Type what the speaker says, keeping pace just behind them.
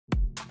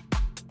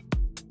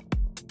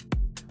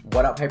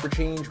What up,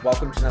 Hyperchange?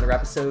 Welcome to another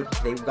episode.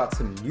 Today we've got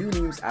some new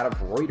news out of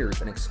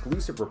Reuters, an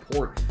exclusive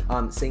report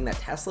saying that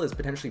Tesla is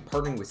potentially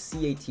partnering with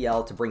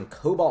CATL to bring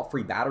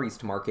cobalt-free batteries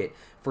to market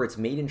for its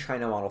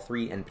made-in-China Model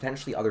 3 and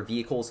potentially other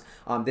vehicles.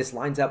 This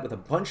lines up with a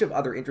bunch of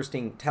other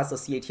interesting Tesla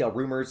CATL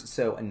rumors,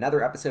 so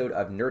another episode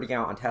of nerding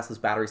out on Tesla's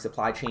battery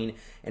supply chain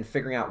and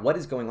figuring out what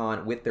is going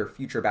on with their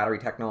future battery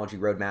technology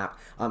roadmap.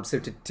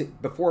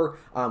 Before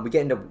we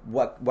get into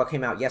what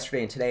came out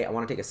yesterday and today, I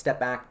want to take a step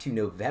back to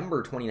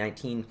November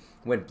 2019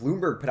 when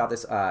Bloomberg put out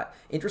this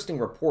interesting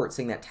report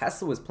saying that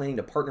Tesla was planning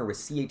to partner with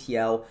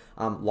CATL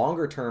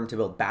longer term to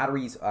build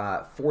batteries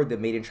for the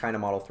made-in-China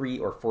Model 3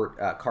 or for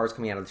cars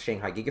coming out of the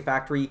Shanghai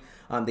Gigafactory.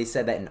 They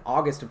said that in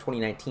August of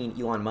 2019,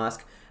 Elon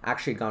Musk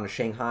actually had gone to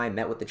Shanghai,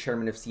 met with the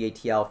chairman of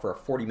CATL for a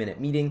 40-minute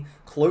meeting,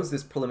 closed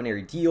this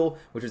preliminary deal,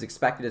 which was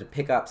expected to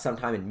pick up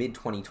sometime in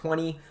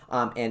mid-2020.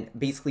 And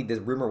basically,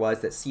 the rumor was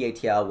that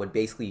CATL would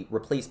basically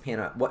replace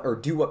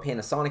do what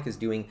Panasonic is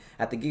doing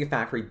at the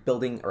Gigafactory,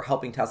 building or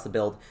helping Tesla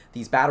build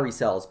these battery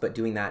cells, but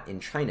doing that in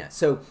China.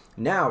 So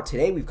now,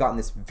 today, we've gotten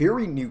this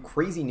very new,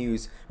 crazy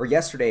news, or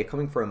yesterday,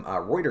 coming from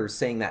Reuters,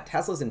 saying that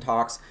Tesla's in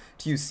talks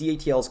to use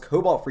CATL's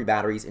cobalt-free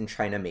batteries in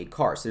China-made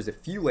cars. So there's a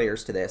few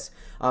layers to this.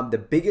 The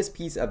biggest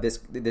piece of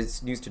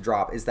this news to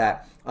drop is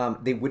that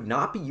they would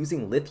not be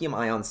using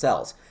lithium-ion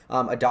cells.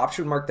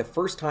 Adoption would mark the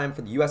first time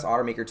for the U.S.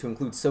 automaker to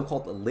include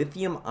so-called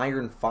lithium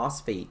iron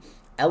phosphate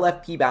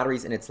LFP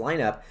batteries in its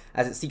lineup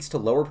as it seeks to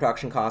lower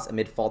production costs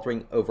amid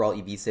faltering overall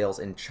EV sales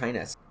in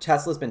China.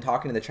 Tesla's been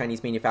talking to the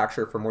Chinese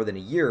manufacturer for more than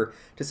a year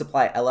to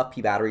supply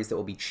LFP batteries that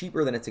will be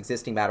cheaper than its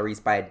existing batteries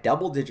by a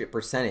double-digit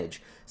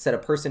percentage, said a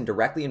person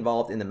directly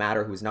involved in the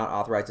matter who is not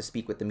authorized to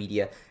speak with the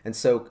media and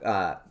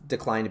so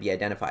declined to be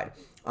identified.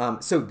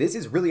 So this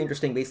is really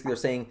interesting. Basically, they're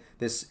saying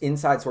this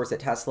inside source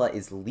at Tesla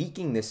is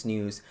leaking this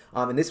news,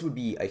 and this would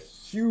be a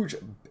huge,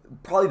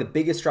 probably the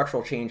biggest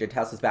structural change in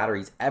Tesla's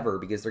batteries ever,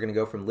 because they're going to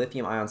go from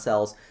lithium-ion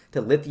cells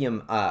to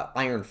lithium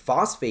iron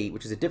phosphate,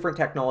 which is a different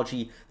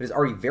technology that is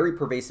already very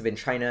pervasive in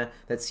China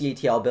that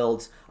CATL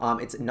builds.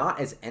 It's not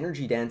as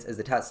energy dense as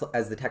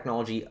the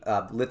technology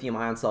of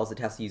lithium-ion cells that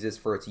Tesla uses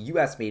for its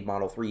U.S.-made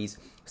Model 3s.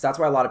 So that's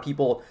why a lot of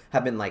people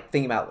have been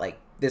thinking about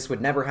this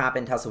would never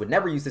happen. Tesla would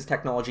never use this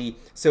technology.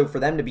 So for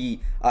them to be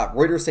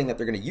Reuters saying that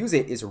they're going to use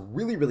it is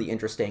really, really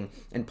interesting.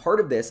 And part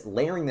of this,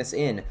 layering this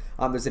in,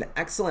 there's an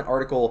excellent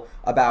article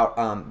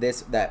about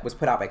this that was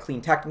put out by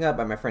Clean Technica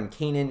by my friend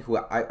Kanan, who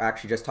I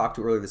actually just talked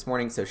to earlier this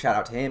morning. So shout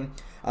out to him.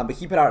 But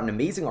he put out an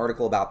amazing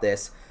article about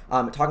this,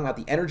 talking about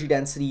the energy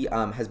density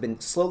has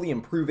been slowly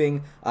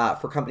improving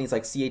for companies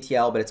like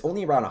CATL, but it's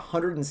only around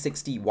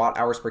 160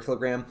 watt-hours per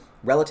kilogram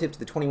relative to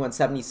the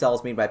 2170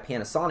 cells made by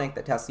Panasonic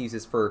that Tesla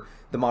uses for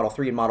the Model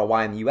 3 and Model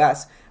Y in the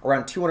US,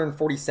 around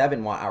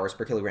 247 watt-hours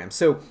per kilogram.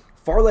 So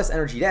far less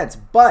energy dense,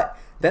 but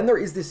then there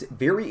is this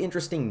very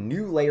interesting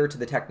new layer to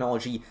the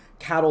technology,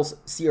 CATL's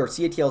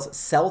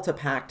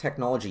cell-to-pack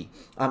technology.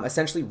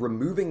 Essentially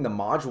removing the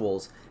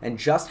modules and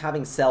just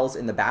having cells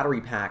in the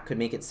battery pack could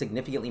make it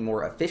significantly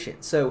more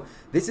efficient. So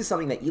this is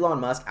something that Elon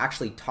Musk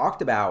actually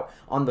talked about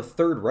on the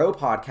Third Row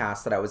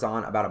podcast that I was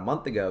on about a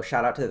month ago.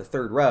 Shout out to the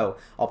Third Row.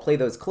 I'll play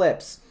those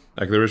clips.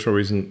 The original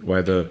reason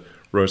why the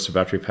Roadster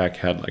battery pack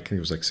had, I think it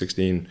was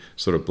 16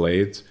 sort of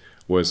blades,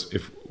 was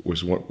if one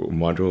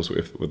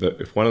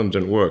of them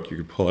didn't work, you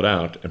could pull it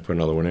out and put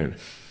another one in.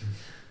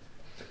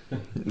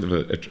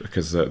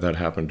 Because that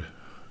happened.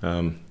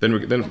 So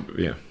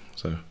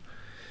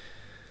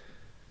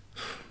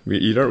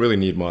you don't really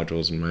need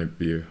modules in my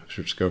view. You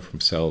should just go from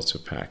cells to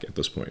pack at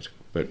this point.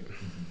 But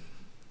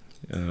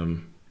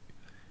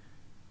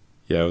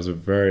yeah, it was a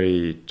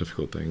very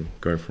difficult thing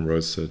going from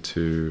Roadster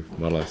to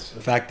Model S.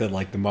 The fact that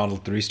the Model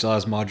 3 still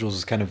has modules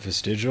is kind of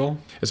vestigial.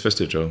 It's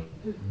vestigial,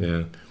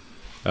 yeah.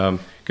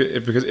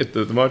 Because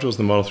the modules in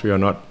the Model 3 are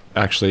not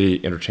actually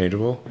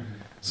interchangeable,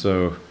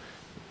 so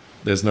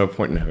there's no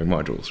point in having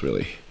modules,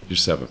 really. We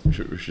should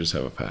just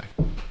have a pack.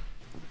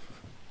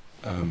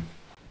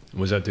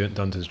 Was that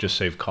done to just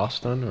save costs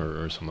then,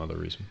 or some other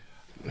reason?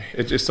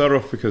 It started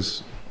off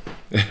because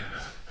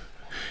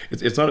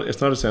it's not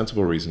a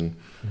sensible reason.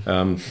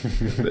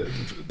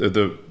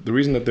 The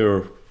reason that there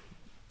were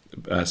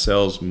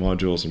cells,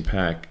 modules, and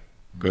pack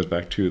goes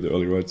back to the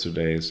early Roadster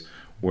days,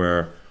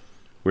 where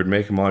we'd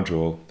make a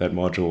module, that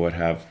module would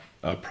have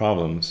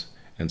problems,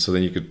 and so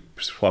then you could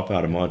swap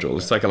out a module.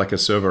 It's like a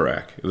server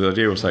rack. The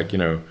idea was if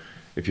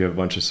you have a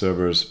bunch of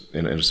servers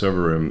in a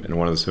server room and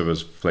one of the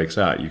servers flakes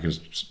out, you can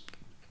just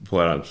pull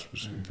it out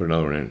and put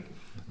another one in.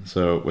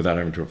 So without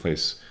having to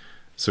replace,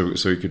 so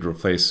you could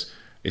replace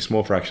a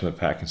small fraction of the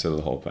pack instead of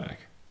the whole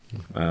pack.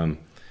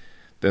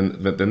 Then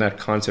that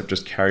concept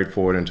just carried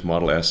forward into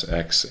Model S,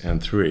 X,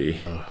 and 3,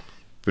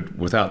 but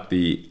without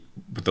the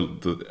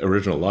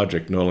original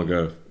logic no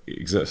longer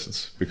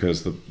exists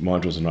because the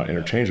modules are not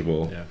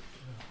interchangeable. Yeah.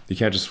 You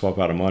can't just swap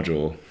out a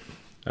module.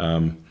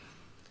 But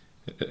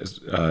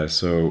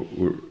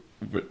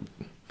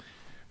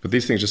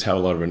these things just have a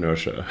lot of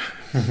inertia.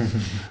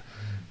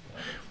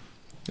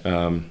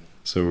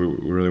 So we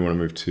really want to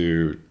move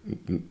to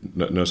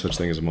no such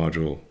thing as a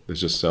module.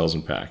 There's just cells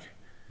and pack.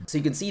 So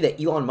you can see that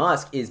Elon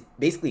Musk is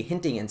basically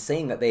hinting and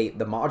saying that the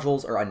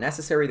modules are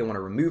unnecessary. They want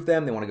to remove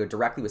them. They want to go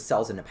directly with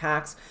cells into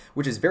packs,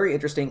 which is very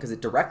interesting because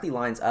it directly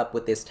lines up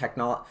with this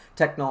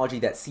technology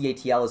that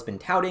CATL has been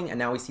touting. And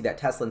now we see that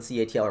Tesla and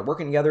CATL are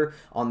working together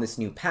on this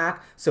new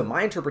pack. So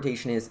my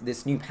interpretation is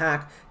this new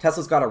pack,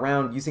 Tesla's got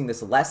around using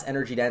this less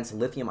energy dense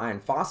lithium iron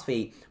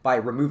phosphate by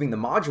removing the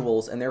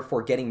modules and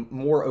therefore getting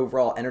more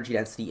overall energy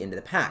density into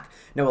the pack.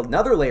 Now,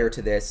 another layer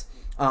to this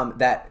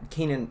that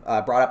Kanan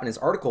brought up in his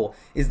article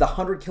is the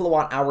 100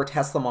 kilowatt hour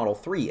Tesla Model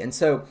 3. And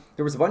so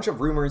there was a bunch of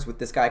rumors with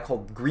this guy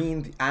called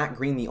Green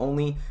the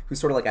Only, who's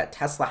sort of like a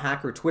Tesla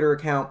hacker Twitter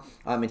account.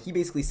 And he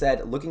basically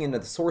said, looking into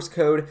the source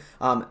code,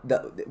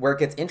 where it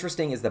gets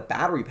interesting is the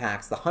battery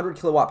packs. The 100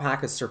 kilowatt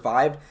pack has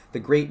survived the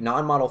great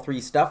non-Model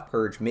 3 stuff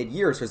purge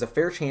mid-year. So there's a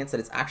fair chance that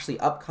it's actually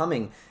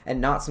upcoming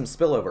and not some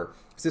spillover.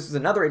 So this was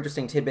another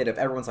interesting tidbit of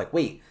everyone's like,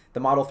 wait,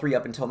 the Model 3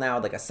 up until now,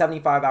 like a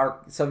 75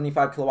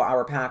 kilowatt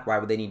hour pack, why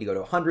would they need to go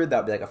to 100? That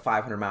would be like a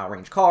 500 mile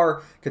range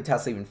car. Could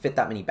Tesla even fit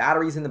that many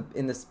batteries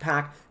in this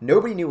pack?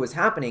 Nobody knew what was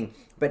happening.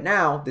 But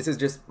now, this is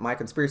just my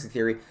conspiracy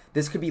theory,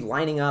 this could be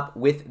lining up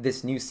with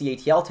this new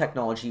CATL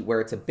technology where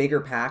it's a bigger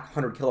pack,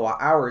 100 kilowatt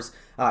hours,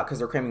 because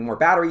they're cramming more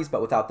batteries,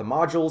 but without the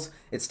modules.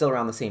 It's still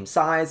around the same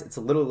size. It's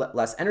a little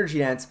less energy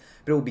dense,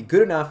 but it will be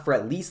good enough for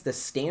at least the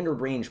standard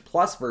range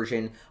plus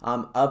version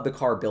of the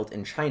car built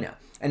in China.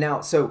 And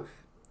now, so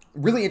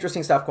really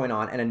interesting stuff going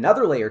on. And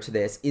another layer to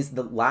this is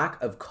the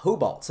lack of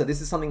cobalt. So this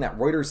is something that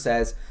Reuters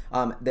says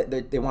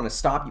that they want to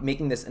stop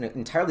making this an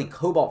entirely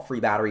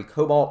cobalt-free battery.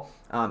 Cobalt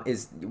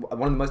is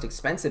one of the most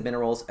expensive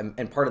minerals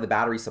and part of the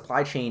battery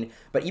supply chain.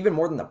 But even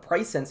more than the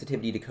price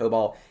sensitivity to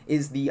cobalt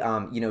is the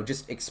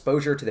just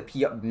exposure to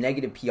the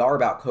negative PR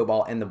about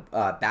cobalt and the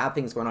bad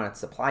things going on in the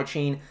supply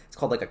chain. It's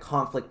called like a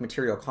conflict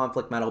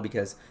metal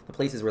because the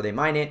places where they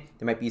mine it,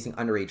 they might be using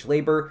underage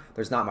labor.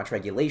 There's not much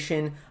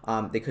regulation.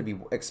 They could be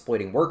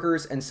exploiting workers.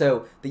 And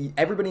so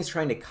everybody's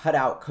trying to cut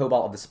out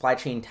cobalt of the supply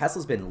chain.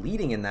 Tesla's been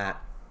leading in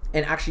that.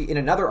 And actually, in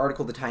another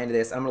article to tie into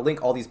this, I'm going to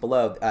link all these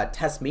below.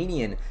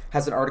 Tasmanian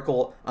has an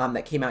article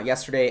that came out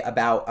yesterday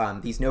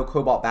about these no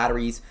cobalt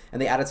batteries,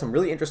 and they added some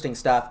really interesting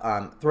stuff,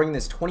 throwing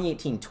this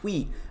 2018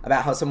 tweet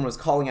about how someone was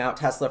calling out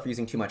Tesla for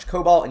using too much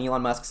cobalt, and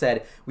Elon Musk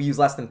said, we use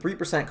less than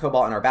 3%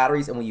 cobalt in our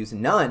batteries, and we use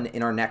none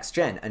in our next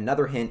gen.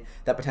 Another hint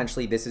that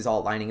potentially this is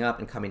all lining up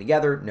and coming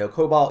together. No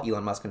cobalt,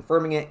 Elon Musk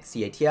confirming it,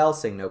 CATL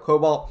saying no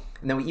cobalt.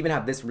 And then we even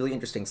have this really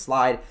interesting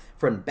slide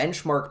from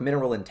Benchmark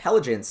Mineral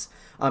Intelligence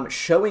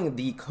showing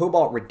the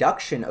cobalt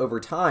reduction over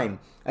time.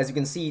 As you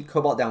can see,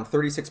 cobalt down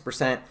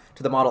 36%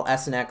 to the Model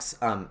S and X,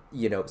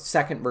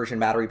 second version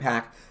battery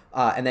pack,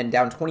 and then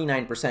down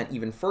 29%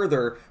 even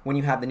further when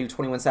you have the new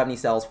 2170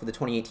 cells for the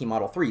 2018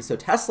 Model 3. So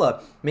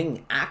Tesla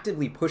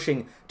actively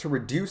pushing to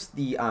reduce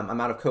the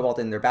amount of cobalt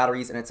in their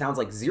batteries, and it sounds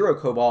like zero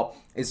cobalt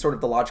is sort of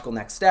the logical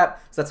next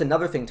step. So that's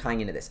another thing tying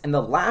into this. And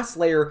the last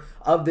layer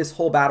of this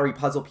whole battery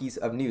puzzle piece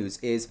of news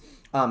is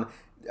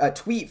a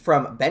tweet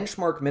from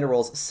Benchmark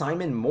Minerals'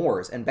 Simon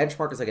Moores. And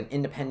Benchmark is like an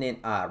independent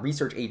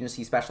research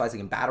agency specializing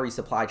in battery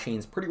supply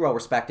chains, pretty well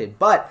respected,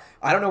 but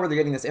I don't know where they're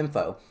getting this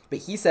info. But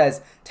he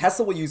says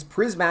Tesla will use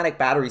prismatic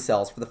battery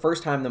cells for the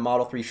first time in the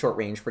Model 3 short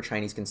range for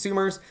Chinese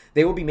consumers.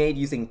 They will be made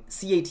using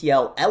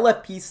CATL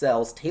LFP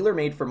cells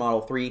tailor-made for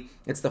Model 3.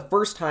 It's the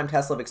first time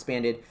Tesla have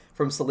expanded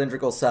from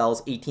cylindrical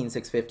cells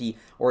 18650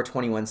 or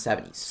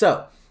 2170.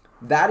 So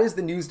that is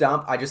the news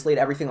dump. I just laid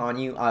everything on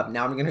you.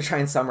 Now I'm going to try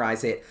and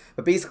summarize it.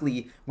 But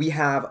basically, we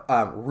have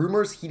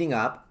rumors heating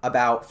up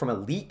from a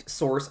leaked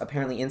source,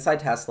 apparently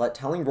inside Tesla,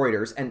 telling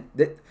Reuters. And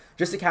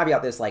just to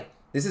caveat this,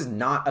 this is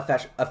not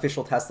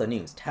official Tesla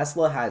news.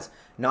 Tesla has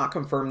not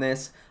confirmed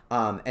this.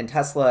 And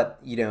Tesla,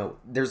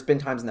 there's been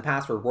times in the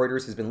past where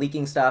Reuters has been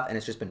leaking stuff and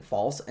it's just been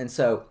false. And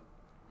so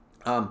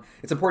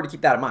it's important to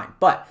keep that in mind.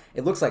 But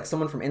it looks like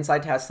someone from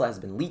inside Tesla has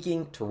been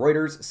leaking to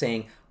Reuters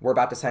saying, we're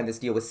about to sign this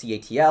deal with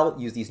CATL,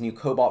 use these new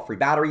cobalt-free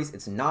batteries.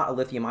 It's not a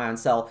lithium-ion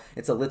cell.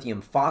 It's a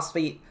lithium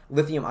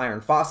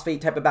iron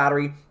phosphate type of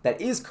battery that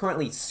is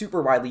currently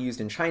super widely used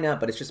in China,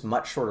 but it's just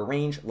much shorter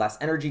range, less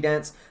energy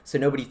dense. So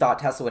nobody thought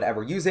Tesla would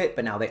ever use it,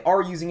 but now they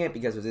are using it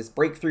because of this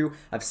breakthrough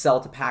of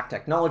cell-to-pack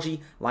technology,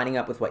 lining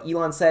up with what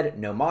Elon said,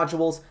 no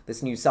modules.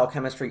 This new cell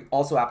chemistry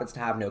also happens to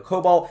have no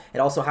cobalt. It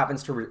also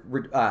happens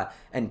to,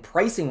 and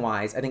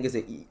pricing-wise, I think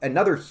is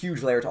another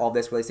huge layer to all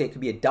this, where they say it could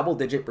be a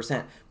double-digit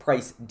 %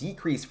 price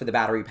decrease for the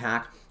battery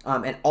pack.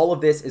 And all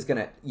of this is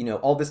going to,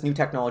 all this new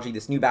technology,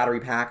 this new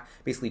battery pack,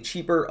 basically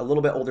cheaper, a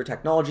little bit older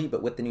technology,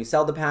 but with the new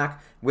cell to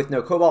pack, with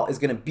no cobalt, is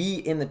going to be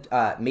in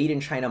the made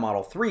in China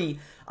Model 3.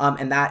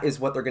 And that is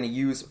what they're going to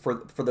use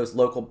for those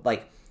local,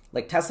 like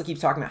Tesla keeps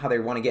talking about how they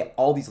want to get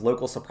all these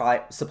local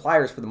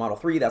suppliers for the Model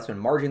 3. That's when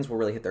margins will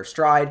really hit their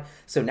stride.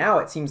 So now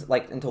it seems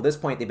like until this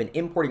point, they've been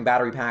importing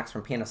battery packs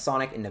from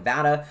Panasonic in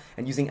Nevada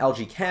and using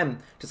LG Chem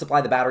to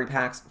supply the battery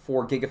packs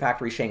for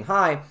Gigafactory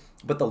Shanghai.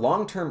 But the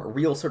long-term,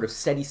 real sort of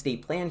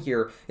steady-state plan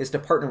here is to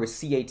partner with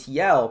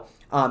CATL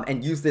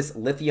and use this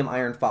lithium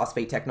iron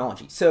phosphate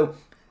technology. So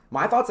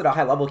my thoughts at a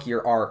high level here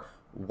are,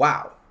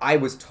 wow, I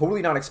was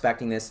totally not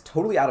expecting this,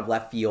 totally out of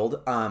left field.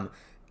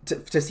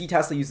 to see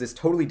Tesla use this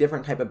totally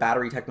different type of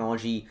battery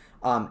technology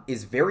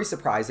is very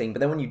surprising. But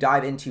then when you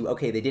dive into,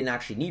 okay, they didn't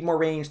actually need more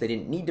range, they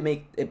didn't need to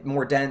make it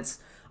more dense,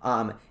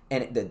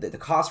 and the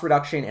cost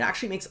reduction, it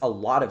actually makes a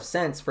lot of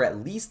sense for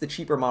at least the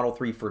cheaper Model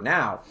 3 for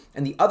now.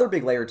 And the other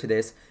big layer to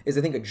this is,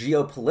 I think, a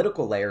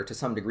geopolitical layer to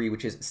some degree,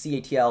 which is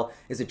CATL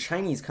is a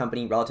Chinese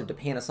company relative to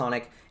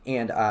Panasonic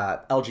and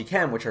LG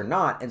Chem, which are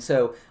not. And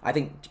so I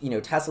think, you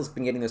know, Tesla's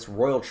been getting this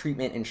royal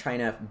treatment in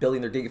China,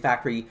 building their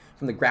Gigafactory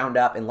from the ground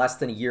up in less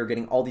than a year,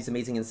 getting all these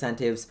amazing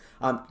incentives.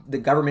 The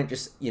government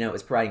just, you know,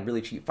 is providing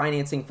really cheap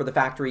financing for the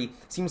factory,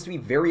 seems to be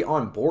very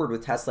on board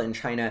with Tesla in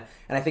China.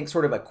 And I think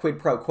sort of a quid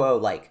pro quo,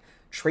 like,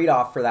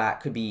 trade-off for that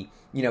could be,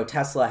 you know,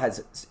 Tesla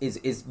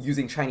is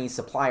using Chinese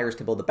suppliers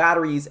to build the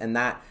batteries, and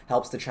that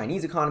helps the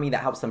Chinese economy,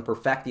 that helps them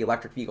perfect the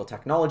electric vehicle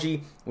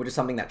technology, which is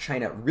something that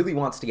China really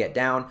wants to get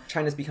down.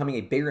 China's becoming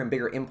a bigger and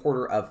bigger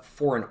importer of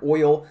foreign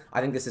oil.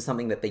 I think this is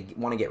something that they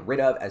want to get rid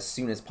of as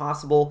soon as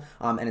possible,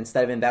 and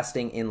instead of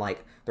investing in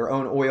like their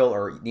own oil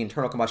or the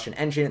internal combustion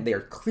engine, they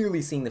are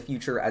clearly seeing the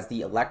future as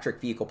the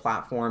electric vehicle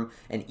platform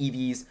and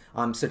EVs.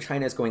 So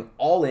China is going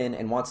all in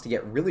and wants to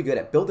get really good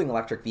at building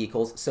electric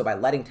vehicles. So by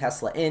letting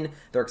Tesla in,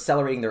 they're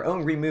accelerating their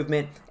own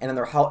movement, and then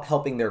they're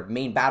helping their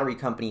main battery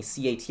company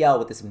CATL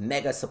with this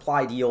mega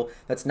supply deal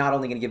that's not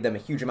only going to give them a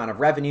huge amount of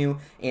revenue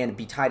and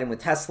be tied in with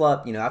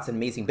Tesla, you know, that's an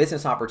amazing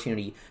business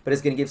opportunity, but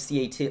it's going to give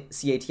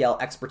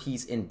CATL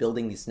expertise in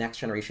building these next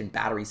generation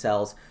battery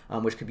cells,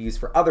 which could be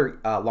used for other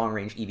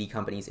long-range EV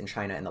companies in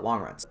China in the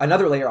long run.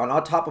 Another layer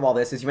on top of all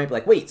this is you might be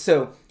like, wait,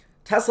 so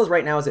Tesla's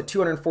right now is at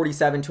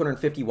 247,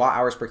 250 watt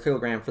hours per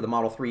kilogram for the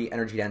Model 3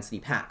 energy density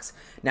packs.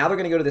 Now they're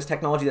going to go to this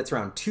technology that's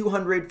around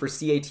 200 for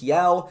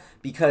CATL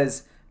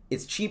because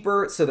it's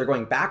cheaper, so they're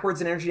going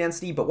backwards in energy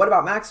density. But what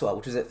about Maxwell,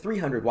 which is at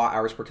 300 watt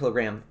hours per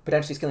kilogram,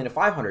 potentially scaling to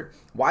 500?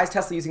 Why is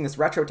Tesla using this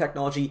retro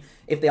technology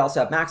if they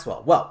also have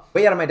Maxwell? Well,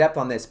 way out of my depth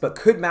on this, but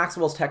could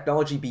Maxwell's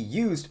technology be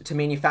used to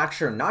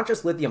manufacture not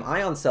just lithium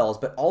ion cells,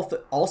 but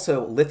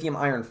also lithium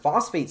iron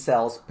phosphate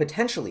cells,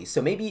 potentially?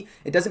 So maybe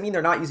it doesn't mean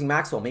they're not using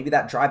Maxwell. Maybe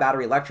that dry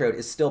battery electrode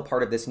is still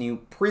part of this new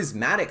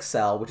prismatic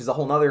cell, which is a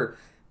whole nother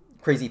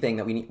crazy thing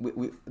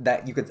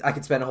that I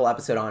could spend a whole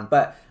episode on.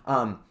 But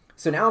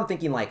so now I'm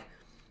thinking, like,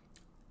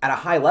 at a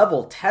high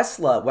level,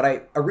 Tesla, what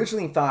I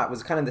originally thought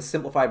was kind of the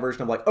simplified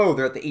version of like, oh,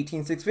 they're at the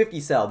 18650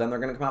 cell, then they're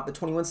going to come out the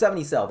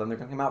 2170 cell, then they're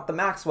going to come out the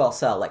Maxwell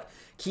cell, like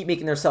keep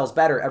making their cells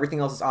better, everything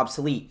else is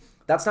obsolete.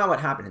 That's not what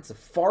happened. It's a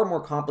far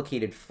more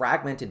complicated,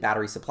 fragmented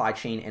battery supply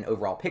chain and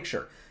overall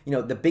picture. You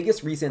know, the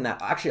biggest reason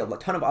that actually a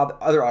ton of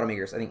other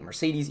automakers, I think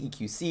Mercedes,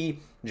 EQC,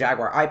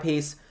 Jaguar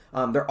I-Pace,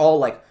 they're all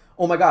like,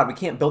 oh my God, we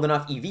can't build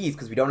enough EVs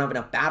because we don't have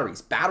enough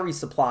batteries. Battery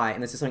supply,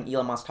 and this is something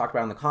Elon Musk talked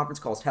about on the conference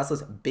call, is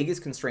Tesla's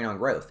biggest constraint on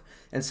growth.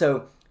 And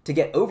so to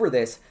get over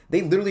this,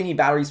 they literally need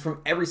batteries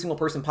from every single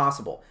person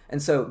possible.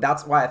 And so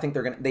that's why I think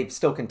they've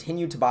still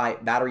continued to buy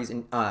batteries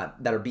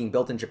that are being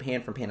built in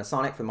Japan from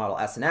Panasonic for the Model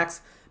S and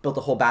X, built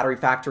a whole battery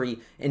factory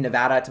in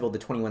Nevada to build the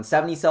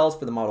 2170 cells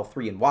for the Model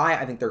 3 and Y.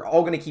 I think they're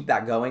all going to keep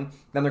that going.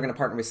 Then they're going to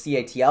partner with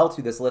CATL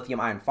to this lithium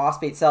iron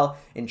phosphate cell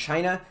in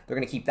China. They're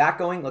going to keep that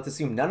going. Let's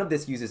assume none of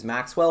this uses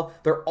Maxwell.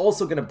 They're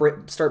also going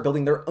to start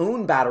building their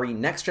own battery,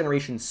 next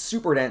generation,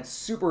 super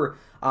dense,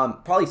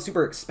 probably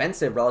super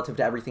expensive relative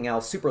to everything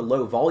else, super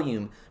low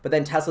volume, but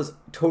then Tesla's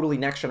totally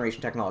next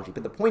generation technology.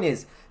 But the point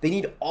is, they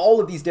need all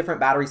of these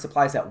different battery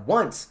supplies at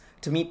once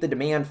to meet the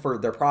demand for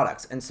their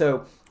products. And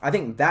so I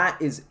think that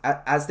is,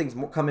 as things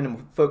come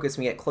into focus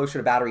and we get closer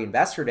to Battery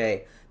Investor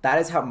Day, that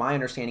is how my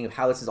understanding of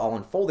how this is all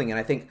unfolding. And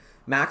I think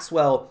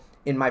Maxwell,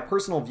 in my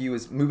personal view,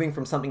 is moving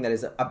from something that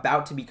is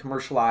about to be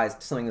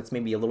commercialized to something that's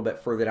maybe a little bit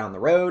further down the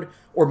road,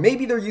 or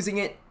maybe they're using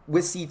it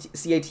with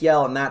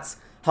CATL and that's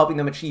helping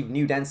them achieve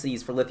new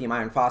densities for lithium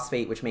iron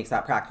phosphate, which makes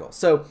that practical.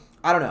 So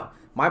I don't know.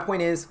 My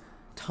point is,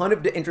 ton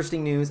of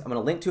interesting news. I'm going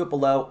to link to it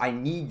below. I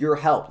need your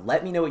help.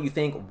 Let me know what you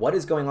think. What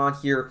is going on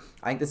here?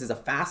 I think this is a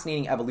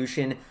fascinating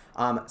evolution,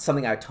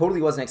 something I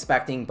totally wasn't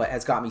expecting, but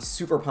has got me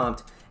super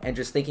pumped. And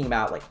just thinking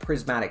about like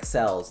prismatic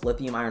cells,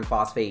 lithium iron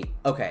phosphate.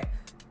 Okay,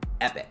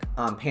 epic.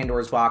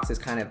 Pandora's box is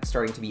kind of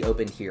starting to be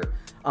opened here.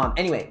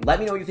 Anyway, let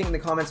me know what you think in the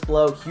comments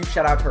below. Huge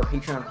shout out to our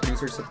Patreon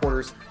producers,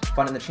 supporters,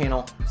 fun in the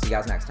channel. See you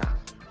guys next time.